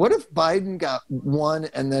 What if Biden got won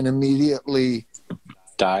and then immediately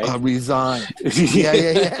resigned?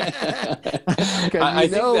 Yeah. I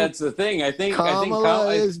think that's the thing. I think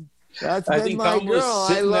Kamala is sitting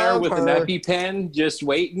there with an EpiPen just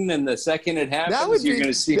waiting, and the second it happens, you're going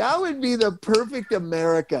to see. That would be the perfect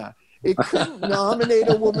America. It couldn't nominate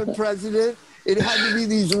a woman president. It had to be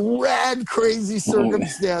these rad, crazy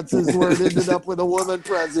circumstances where it ended up with a woman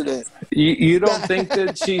president. You don't think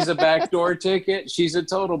that she's a backdoor ticket? She's a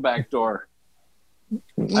total backdoor.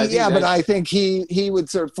 But I think he would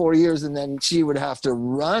serve 4 years and then she would have to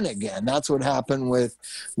run again. That's what happened with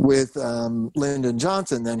Lyndon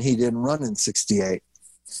Johnson. Then he didn't run in 1968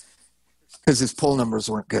 because his poll numbers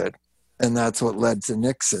weren't good. And that's what led to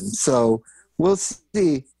Nixon. So we'll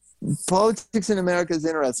see. Politics in America is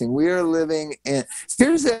interesting. We are living in.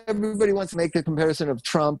 Everybody wants to make the comparison of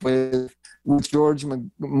Trump with George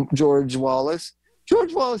Wallace.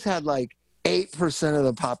 George Wallace had like 8% of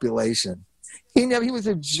the population. He was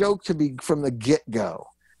a joke from the get-go,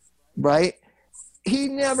 right? He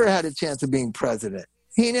never had a chance of being president.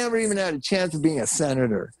 He never even had a chance of being a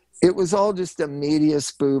senator. It was all just a media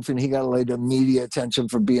spoof, and he got a lot of media attention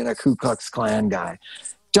for being a Ku Klux Klan guy.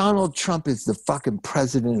 Donald Trump is the fucking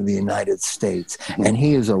president of the United States, and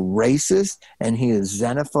he is a racist, and he is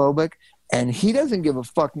xenophobic, and he doesn't give a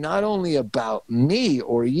fuck not only about me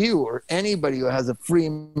or you or anybody who has a free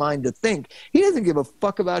mind to think. He doesn't give a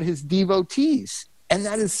fuck about his devotees, and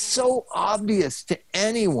that is so obvious to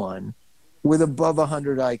anyone with above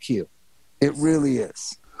 100 IQ. It really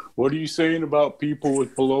is. What are you saying about people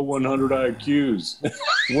with below 100 IQs?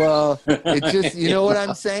 Well, it's just, you know what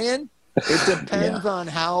I'm saying? It depends on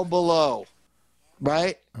how below.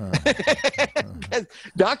 right?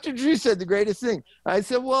 Dr. Drew said the greatest thing. I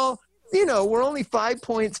said, well, you know, we're only 5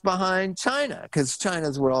 points behind China because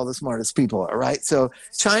China's where all the smartest people are, right? So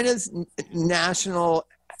China's national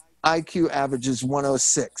IQ average is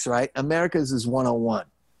 106, right? America's is 101.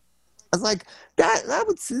 I was like,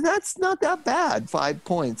 that's not that bad, 5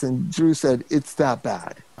 points. And Drew said, it's that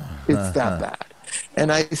bad. It's that bad.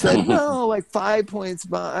 And I said, no, like 5 points.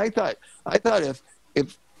 But I thought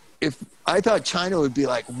if I thought China would be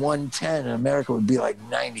like 110 and America would be like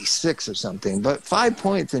 96 or something, but 5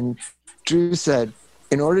 points. And Drew said,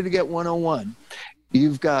 in order to get 101,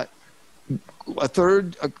 you've got a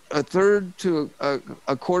third to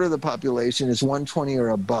a quarter of the population is 120 or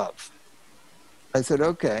above. I said,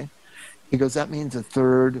 okay. He goes, that means a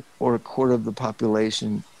third or a quarter of the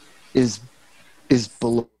population is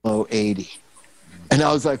below 80. And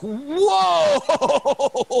I was like, whoa,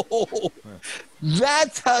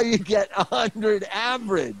 that's how you get 100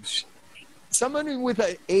 average. Someone with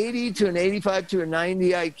an 80 to an 85 to a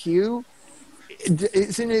 90 IQ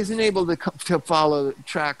isn't able to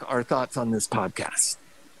track our thoughts on this podcast.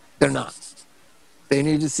 They're not. They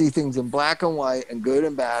need to see things in black and white and good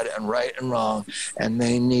and bad and right and wrong, and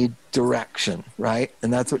they need direction, right?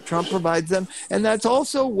 And that's what Trump provides them. And that's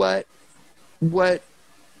also what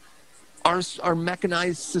our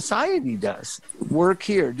mechanized society does. Work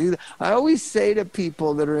here, do that. I always say to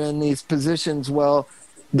people that are in these positions, where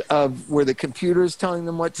the computer is telling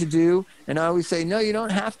them what to do, and I always say, no, you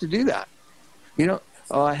don't have to do that. You don't.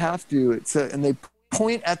 Oh, I have to. And they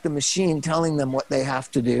point at the machine telling them what they have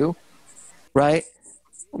to do, right?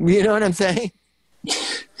 You know what I'm saying?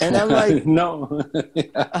 And I'm like, no.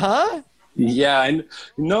 Huh? Yeah,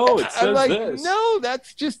 no, it says I'm like, this. no,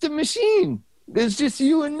 that's just a machine. There's just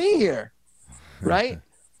you and me here, right?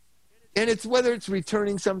 And it's whether it's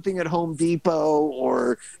returning something at Home Depot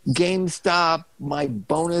or GameStop, my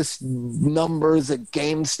bonus numbers at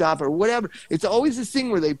GameStop or whatever. It's always this thing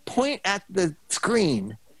where they point at the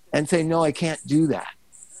screen and say, no, I can't do that.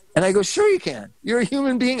 And I go, sure you can. You're a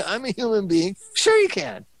human being. I'm a human being. Sure you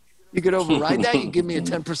can. You could override that. You give me a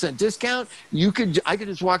 10% discount. I could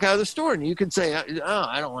just walk out of the store and you could say, oh,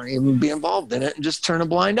 I don't want to even be involved in it, and just turn a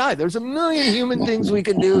blind eye. There's a million human things we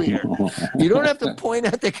can do here. You don't have to point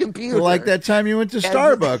at the computer. Like that time you went to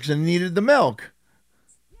Starbucks and needed the milk.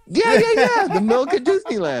 Yeah. The milk at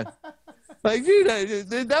Disneyland. Like, dude,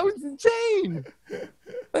 that was insane.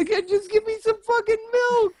 Like, just give me some fucking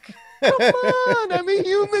milk. Come on, I'm a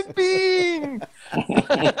human being.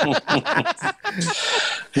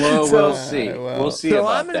 Well, we'll see. We'll see. So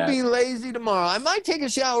I'm going to be lazy tomorrow. I might take a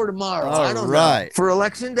shower tomorrow. I don't know. For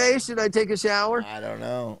election day, should I take a shower? I don't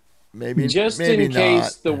know. Maybe in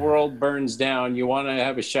case the world burns down, you want to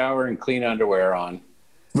have a shower and clean underwear on.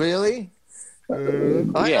 Really? Yeah.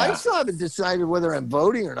 I still haven't decided whether I'm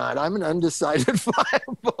voting or not. I'm an undecided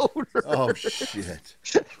voter. Oh, shit.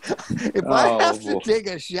 If I have to take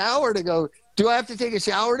a shower to go, do I have to take a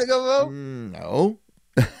shower to go vote? No.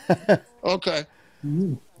 Okay.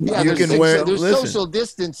 Yeah, you can wear. There's listen, social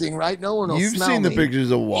distancing, right? No one will You've smell seen me. the pictures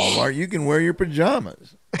of Walmart. You can wear your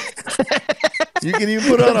pajamas. You can even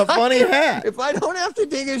put on a funny hat. If I don't have to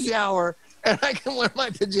take a shower and I can wear my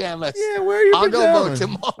pajamas, yeah, wear your pajamas. I'll go vote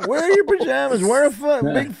tomorrow. Wear your pajamas. Wear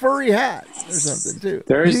a big furry hat or something too.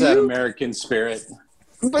 There is that American spirit.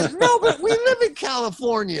 But we live in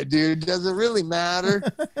California, dude. Does it really matter?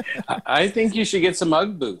 I think you should get some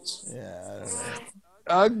Ugg boots. Yeah, I don't know.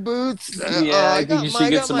 Ugg boots? I think you should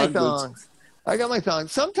get some Ugg boots. I got my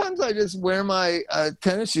thongs. Sometimes I just wear my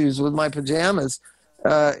tennis shoes with my pajamas.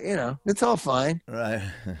 It's all fine. Right.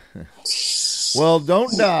 Well,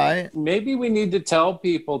 don't die. Maybe we need to tell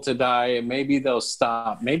people to die, and maybe they'll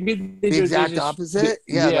stop. Maybe the exact opposite.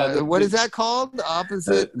 Yeah. What is that called? The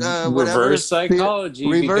opposite. Reverse psychology.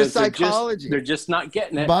 Reverse psychology. They're just not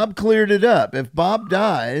getting it. Bob cleared it up. If Bob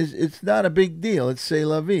dies, it's not a big deal. It's c'est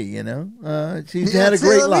la vie. You know. He's had a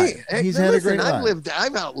great life. He's had a great life.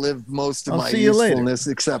 I've outlived most of my usefulness,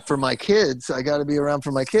 except for my kids. I got to be around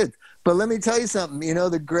for my kids. But let me tell you something. You know,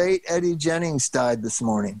 the great Eddie Jennings died this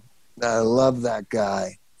morning. I love that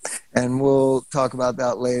guy. And we'll talk about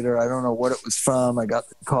that later. I don't know what it was from. I got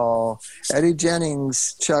the call. Eddie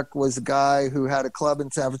Jennings, Chuck, was a guy who had a club in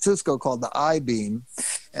San Francisco called the I-Beam.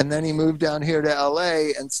 And then he moved down here to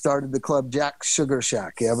L.A. and started the club Jack's Sugar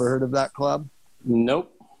Shack. You ever heard of that club?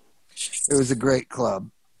 Nope. It was a great club.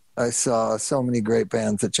 I saw so many great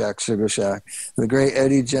bands at Jack's Sugar Shack. The great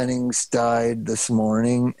Eddie Jennings died this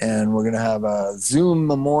morning, and we're going to have a Zoom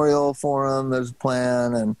memorial for him. There's a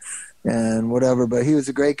plan and whatever, but he was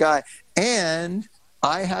a great guy. And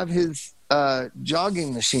I have his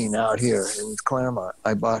jogging machine out here in Claremont.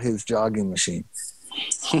 I bought his jogging machine.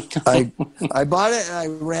 I bought it and I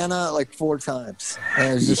ran out like 4 times. And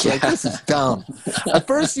I was just like, this is dumb. I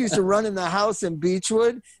first used to run in the house in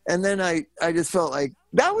Beechwood, and then I just felt like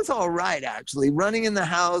that was all right, actually. Running in the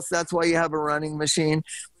house, that's why you have a running machine.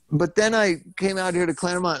 But then I came out here to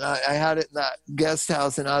Claremont, and I had it in that guest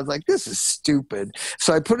house, and I was like, this is stupid.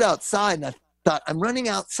 So I put it outside, and I thought, I'm running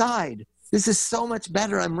outside. This is so much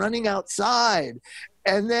better. I'm running outside.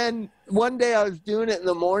 And then one day I was doing it in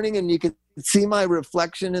the morning, and you could see my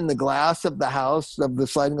reflection in the glass of the house, of the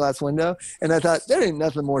sliding glass window. And I thought, there ain't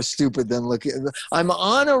nothing more stupid than looking. I'm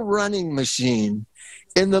on a running machine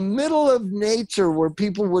in the middle of nature where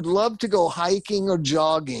people would love to go hiking or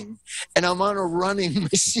jogging, and I'm on a running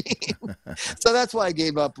machine. So that's why I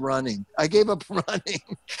gave up running. I gave up running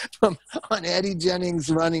on Eddie Jennings'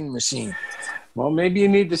 running machine. Well, maybe you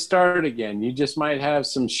need to start again. You just might have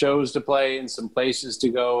some shows to play and some places to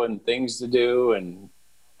go and things to do and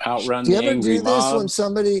outrun the angry mobs. Do you ever do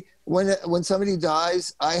this when somebody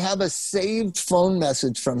dies? I have a saved phone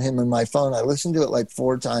message from him in my phone. I listened to it like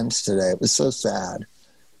 4 times today. It was so sad.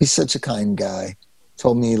 He's such a kind guy.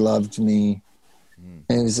 Told me he loved me. And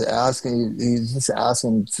he was just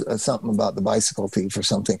asking something about the bicycle thief or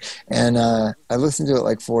something. And I listened to it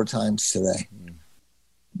like 4 times today.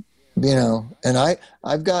 You know, and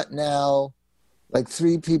I've got now like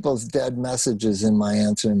 3 people's dead messages in my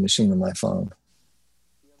answering machine on my phone.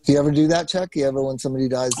 Do you ever do that, Chuck? You ever, when somebody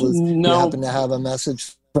dies, you happen to have a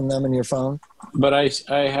message from them in your phone? But I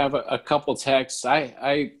have a couple texts.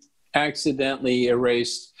 I accidentally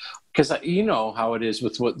erased, because you know how it is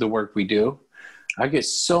with the work we do. I get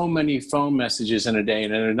so many phone messages in a day,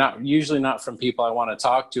 and they're usually not from people I want to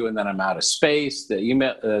talk to, and then I'm out of space. The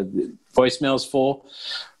email, the voicemail's full.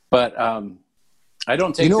 But I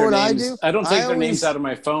don't take their names. I don't take their names out of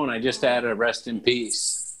my phone. I just add a rest in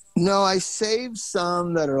peace. No, I saved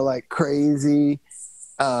some that are like crazy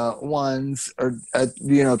ones, or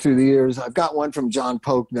through the years. I've got one from John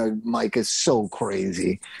Polk. Mike is so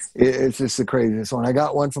crazy. It's just the craziest one. I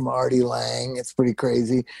got one from Artie Lang. It's pretty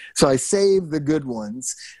crazy. So I saved the good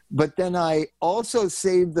ones, but then I also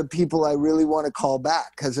saved the people I really want to call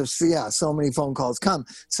back, because so many phone calls come.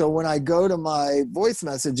 So when I go to my voice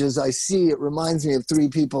messages, I see it reminds me of 3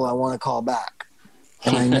 people I want to call back.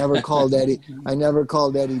 And I never called Eddie. I never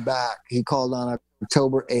called Eddie back. He called on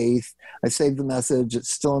October 8th. I saved the message.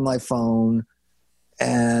 It's still in my phone.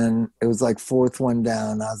 And it was like 4th one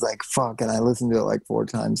down. I was like, fuck. And I listened to it like 4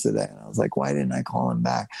 times today. And I was like, why didn't I call him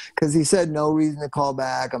back? Because he said no reason to call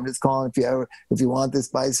back. I'm just calling if you want this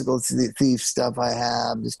bicycle thief stuff I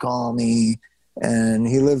have, just call me. And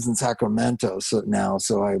he lives in Sacramento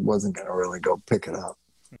so I wasn't going to really go pick it up.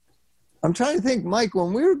 I'm trying to think, Mike,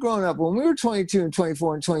 when we were growing up, when we were 22 and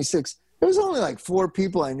 24 and 26, there was only like 4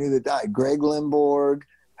 people I knew that died. Greg Limborg,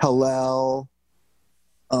 Hillel.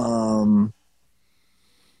 There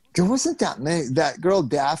wasn't that many. That girl,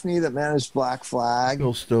 Daphne, that managed Black Flag.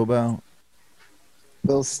 Bill Stobow.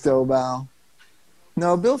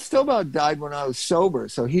 No, Bill Stobow died when I was sober.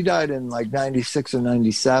 So he died in like 96 or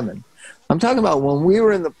 97. I'm talking about when we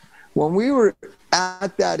were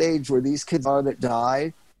at that age where these kids are that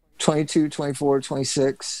died. 22, 24,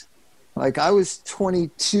 26. Like I was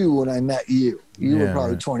 22 when I met you. You were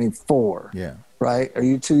probably 24. Yeah. Right? Are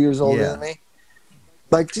you 2 years older than me?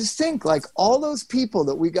 Like just think, like all those people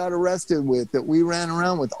that we got arrested with, that we ran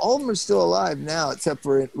around with, all of them are still alive now, except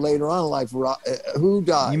for later on in life. Who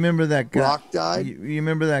died? You remember that guy? Rock died? You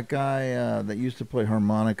remember that guy that used to play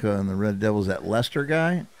harmonica in the Red Devils, that Lester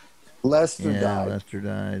guy? Lester died. Lester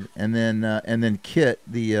died, and then Kit,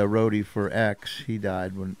 the roadie for X, he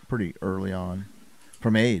died pretty early on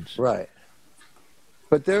from AIDS. Right.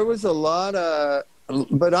 But there was a lot of.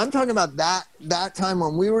 But I'm talking about that time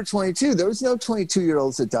when we were 22. There was no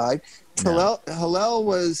 22-year-olds that died. No. Hillel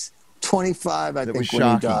was 25, I think, when he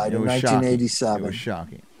died in 1987. It was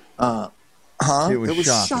shocking. It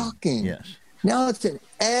was shocking. Yes. Now it's an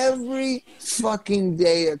every fucking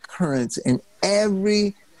day occurrence in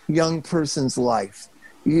every young person's life.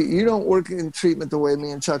 You don't work in treatment the way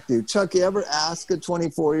me and Chuck do. Chuck, you ever ask a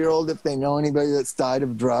 24-year-old if they know anybody that's died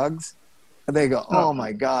of drugs? And they go, oh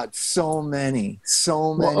my God, so many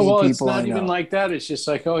people it's not I know. Even like that. It's just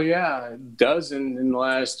like, oh yeah, a dozen in the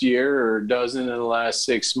last year or a dozen in the last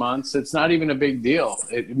 6 months. It's not even a big deal.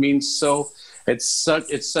 It means so. It's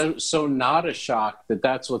so not a shock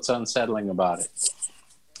that's what's unsettling about it.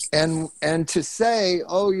 And to say,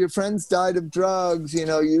 oh, your friends died of drugs,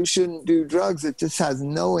 you shouldn't do drugs. It just has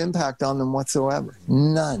no impact on them whatsoever.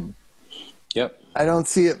 None. Yep. I don't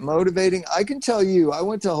see it motivating. I can tell you, I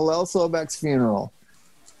went to Hillel Slovak's funeral,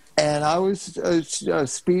 and I was a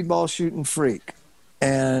speedball shooting freak.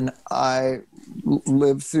 And I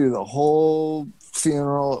lived through the whole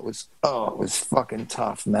funeral. It was fucking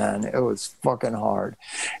tough, man. It was fucking hard.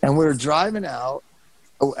 And we were driving out.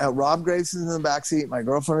 Rob Grace is in the back seat, my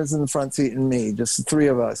girlfriend is in the front seat, and me, just the three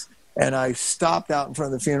of us. And I stopped out in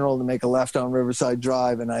front of the funeral to make a left on Riverside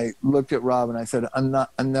Drive, and I looked at Rob and I said,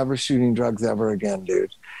 I'm never shooting drugs ever again,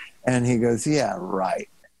 dude. And he goes, yeah, right.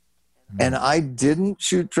 And I didn't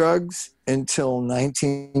shoot drugs until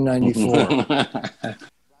 1994.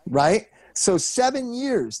 Right? So 7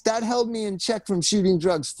 years. That held me in check from shooting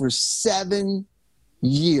drugs for 7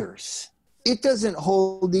 years. It doesn't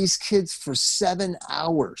hold these kids for 7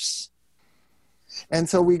 hours. And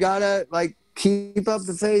so we got to like keep up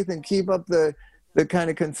the faith and keep up the kind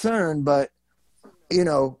of concern. But, you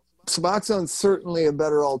know, Suboxone's certainly a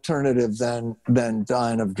better alternative than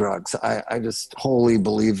dying of drugs. I just wholly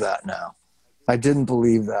believe that now. I didn't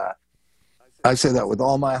believe that. I say that with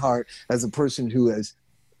all my heart as a person who has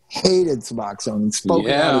hated Suboxone and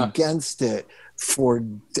spoken out against it for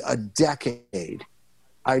a decade.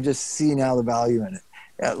 I just see now the value in it.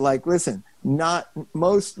 Like, listen, not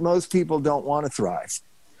most people don't want to thrive.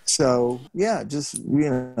 So yeah, just,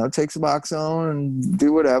 you know, take Suboxone and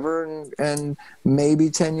do whatever, and maybe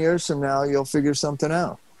 10 years from now you'll figure something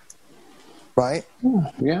out. Right?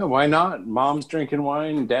 Yeah, why not? Mom's drinking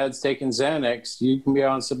wine, dad's taking Xanax. You can be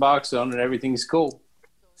on Suboxone and everything's cool.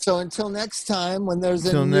 So until next time, when there's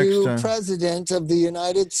a new president of the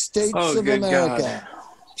United States of America. God.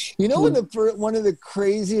 You know, one of the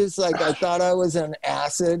craziest, like, I thought I was on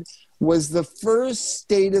acid, was the first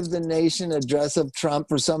State of the Nation address of Trump.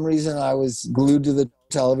 For some reason, I was glued to the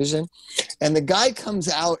television. And the guy comes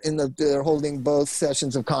out they're holding both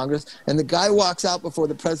sessions of Congress, and the guy walks out before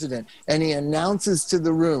the president, and he announces to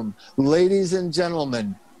the room, ladies and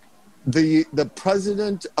gentlemen, the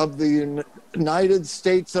president of the United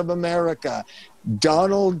States of America,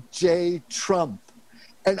 Donald J. Trump.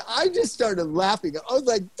 And I just started laughing. I was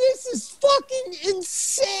like, this is fucking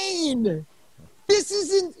insane. This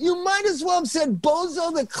isn't, you might as well have said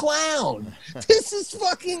Bozo the Clown. This is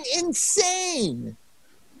fucking insane.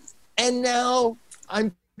 And now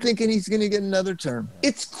I'm thinking he's going to get another term.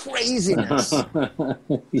 It's craziness.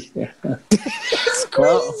 It's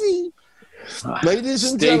crazy.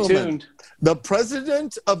 Ladies and gentlemen, tuned. The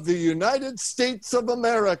President of the United States of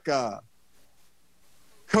America,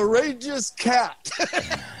 Courageous Cat.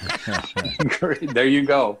 There you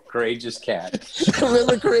go. Courageous Cat.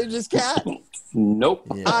 Remember Courageous Cat? Nope.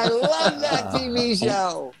 Yeah. I love that TV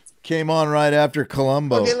show. Came on right after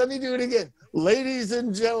Columbo. Okay, let me do it again. Ladies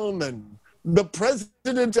and gentlemen, the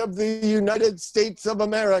President of the United States of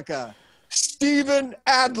America, Stephen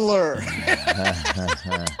Adler. I'm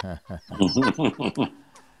going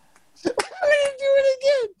to do it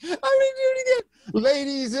again.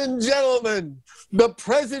 Ladies and gentlemen, the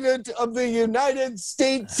President of the United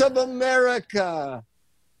States of America,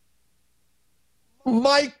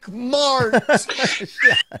 Mike Mart. What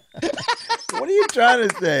are you trying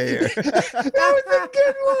to say here? That was a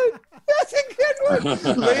good one. That's a good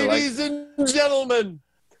one. Ladies and gentlemen,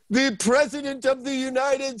 the President of the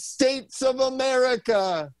United States of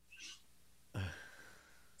America,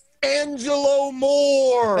 Angelo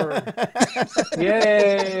Moore.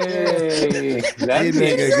 Yay! He'd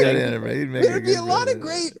make a good interview. There'd be a lot of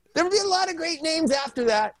great names after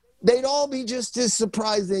that. They'd all be just as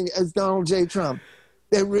surprising as Donald J. Trump.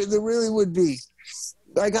 They really would be.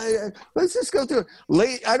 Like, let's just go through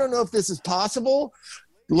it. I don't know if this is possible.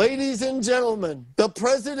 Ladies and gentlemen, the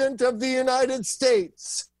President of the United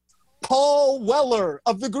States, Paul Weller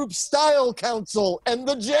of the group Style Council and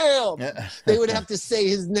The Jam. They would have to say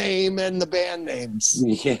his name and the band names.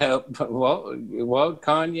 Yeah, well,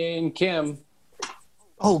 Kanye and Kim.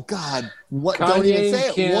 Oh God! What? Kanye don't even say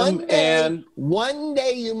and it. Kim One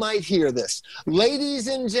day you might hear this, ladies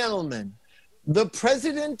and gentlemen. The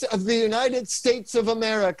President of the United States of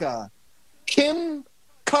America, Kim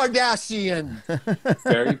Kardashian.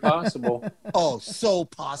 Very possible. Oh, so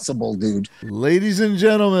possible, dude. Ladies and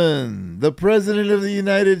gentlemen, the President of the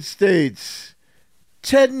United States,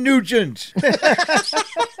 Ted Nugent.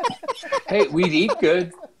 Hey, we'd eat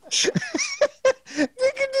good. We can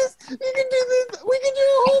do this. We can do a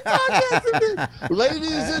whole podcast of this.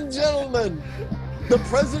 Ladies and gentlemen, the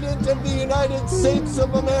President of the United States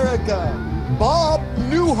of America, Bob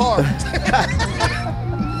Newhart.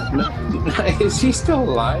 Is he still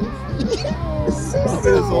alive? Yes,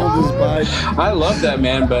 Probably as old as Biden. I love that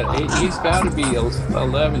man, but he's got to be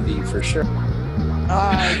 11 for sure.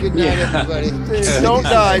 Good night, everybody. Say don't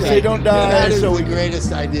die. Say don't die. That is the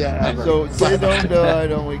greatest idea ever. So say don't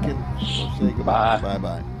die. We can say goodbye. Bye.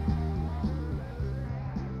 Bye-bye.